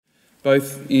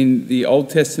Both in the Old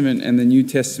Testament and the New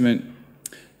Testament,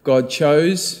 God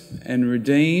chose and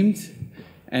redeemed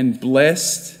and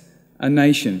blessed a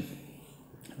nation,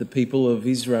 the people of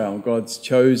Israel, God's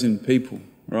chosen people,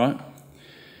 right?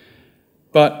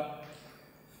 But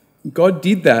God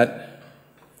did that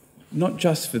not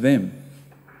just for them.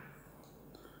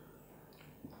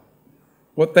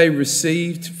 What they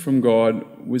received from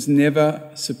God was never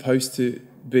supposed to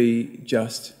be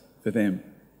just for them.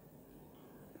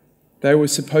 They were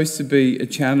supposed to be a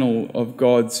channel of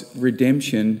God's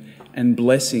redemption and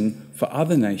blessing for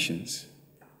other nations,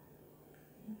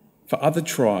 for other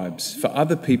tribes, for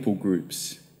other people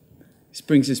groups. This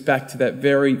brings us back to that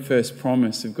very first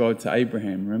promise of God to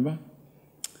Abraham, remember?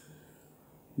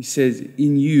 He says,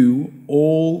 "In you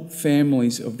all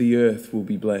families of the earth will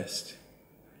be blessed.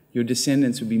 Your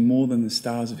descendants will be more than the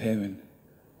stars of heaven."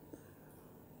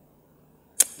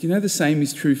 Do you know the same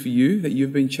is true for you, that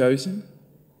you've been chosen?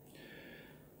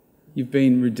 You've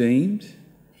been redeemed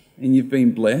and you've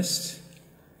been blessed,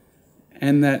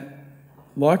 and that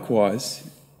likewise,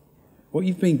 what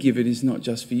you've been given is not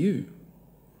just for you.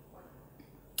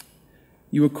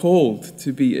 You are called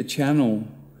to be a channel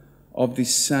of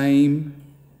this same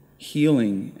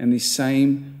healing and this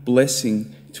same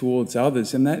blessing towards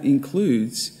others, and that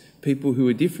includes people who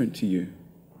are different to you,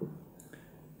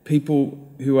 people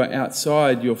who are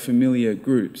outside your familiar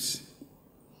groups,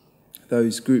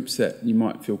 those groups that you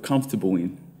might feel comfortable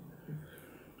in.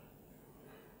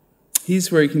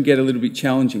 Here's where it can get a little bit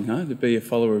challenging, to be a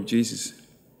follower of Jesus.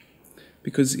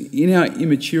 Because in our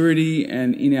immaturity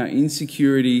and in our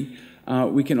insecurity,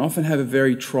 we can often have a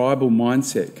very tribal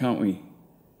mindset, can't we?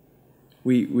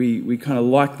 We kind of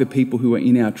like the people who are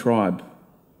in our tribe,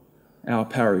 our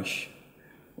parish,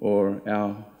 or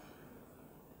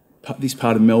this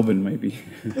part of Melbourne maybe,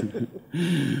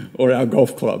 or our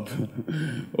golf club,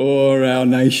 or our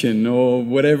nation, or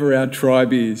whatever our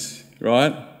tribe is,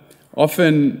 right?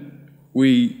 Often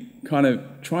we kind of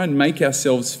try and make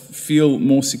ourselves feel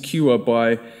more secure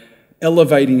by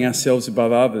elevating ourselves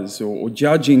above others or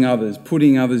judging others,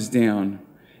 putting others down.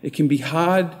 It can be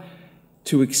hard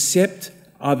to accept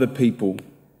other people,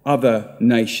 other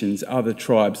nations, other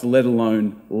tribes, let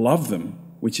alone love them,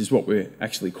 which is what we're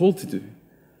actually called to do.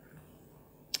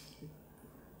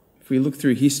 If we look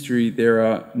through history, there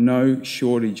are no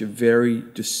shortage of very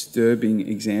disturbing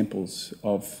examples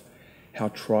of how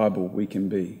tribal we can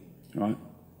be, right?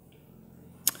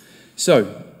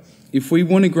 So, if we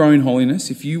want to grow in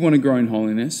holiness, if you want to grow in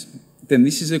holiness, then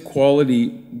this is a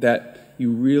quality that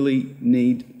you really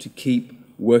need to keep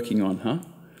working on,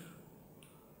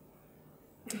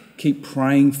 Keep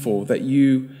praying for, that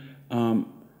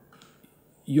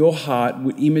your heart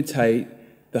would imitate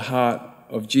the heart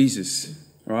of Jesus,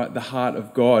 right? The heart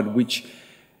of God, which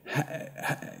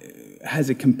has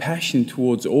a compassion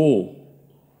towards all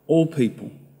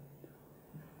people,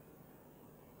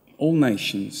 all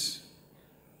nations,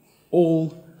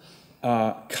 all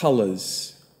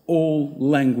colours, all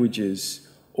languages,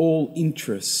 all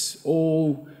interests,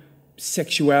 all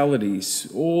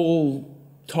sexualities, all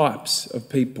types of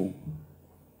people.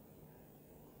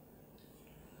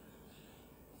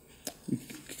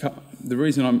 The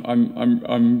reason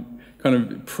I'm kind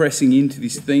of pressing into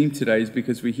this theme today is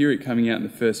because we hear it coming out in the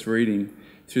first reading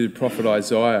through the prophet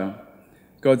Isaiah.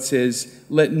 God says,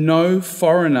 "Let no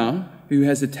foreigner who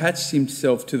has attached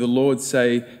himself to the Lord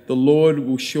say, 'The Lord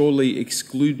will surely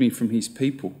exclude me from his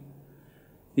people.'"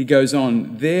 He goes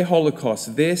on, "Their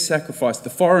holocaust, their sacrifice, the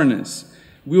foreigners,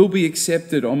 will be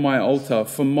accepted on my altar,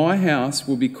 for my house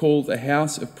will be called a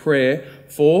house of prayer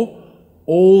for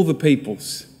all the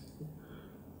peoples."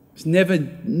 It's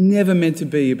never meant to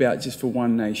be about just for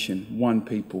one nation, one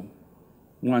people,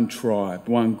 one tribe,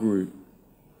 one group.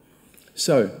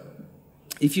 So,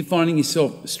 if you're finding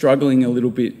yourself struggling a little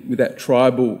bit with that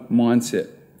tribal mindset,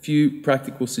 a few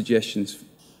practical suggestions.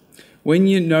 When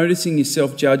you're noticing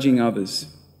yourself judging others,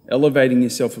 elevating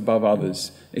yourself above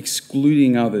others,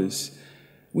 excluding others,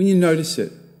 when you notice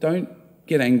it, don't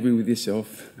get angry with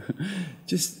yourself.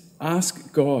 Just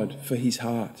ask God for his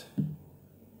heart.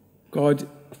 God,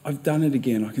 I've done it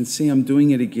again. I can see I'm doing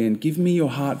it again. Give me your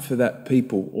heart for that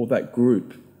people or that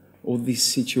group or this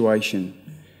situation.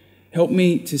 Help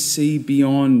me to see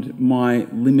beyond my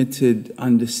limited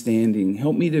understanding.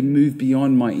 Help me to move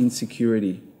beyond my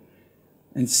insecurity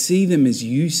and see them as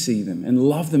you see them and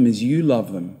love them as you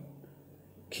love them.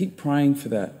 Keep praying for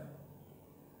that.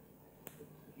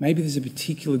 Maybe there's a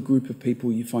particular group of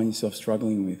people you find yourself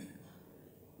struggling with.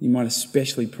 You might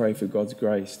especially pray for God's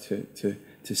grace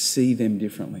to see them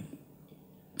differently.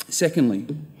 Secondly,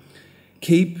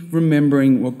 keep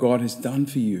remembering what God has done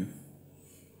for you.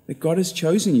 That God has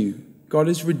chosen you. God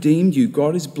has redeemed you.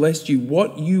 God has blessed you.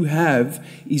 What you have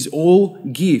is all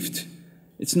gift.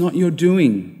 It's not your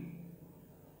doing.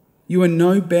 You are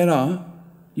no better.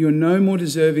 You are no more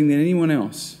deserving than anyone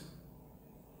else.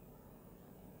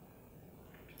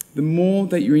 The more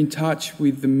that you're in touch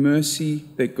with the mercy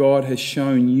that God has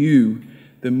shown you,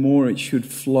 the more it should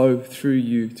flow through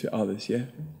you to others, yeah?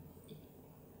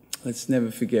 Let's never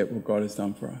forget what God has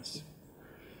done for us.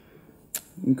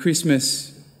 In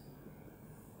Christmas,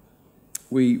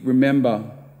 we remember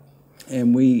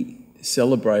and we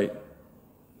celebrate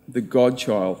the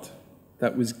God-child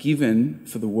that was given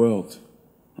for the world,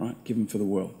 right? Given for the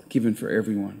world, given for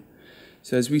everyone.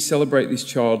 So as we celebrate this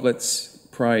child, let's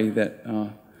pray that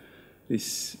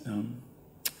this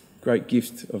great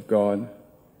gift of God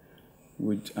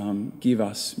would give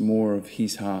us more of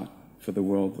his heart for the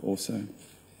world also.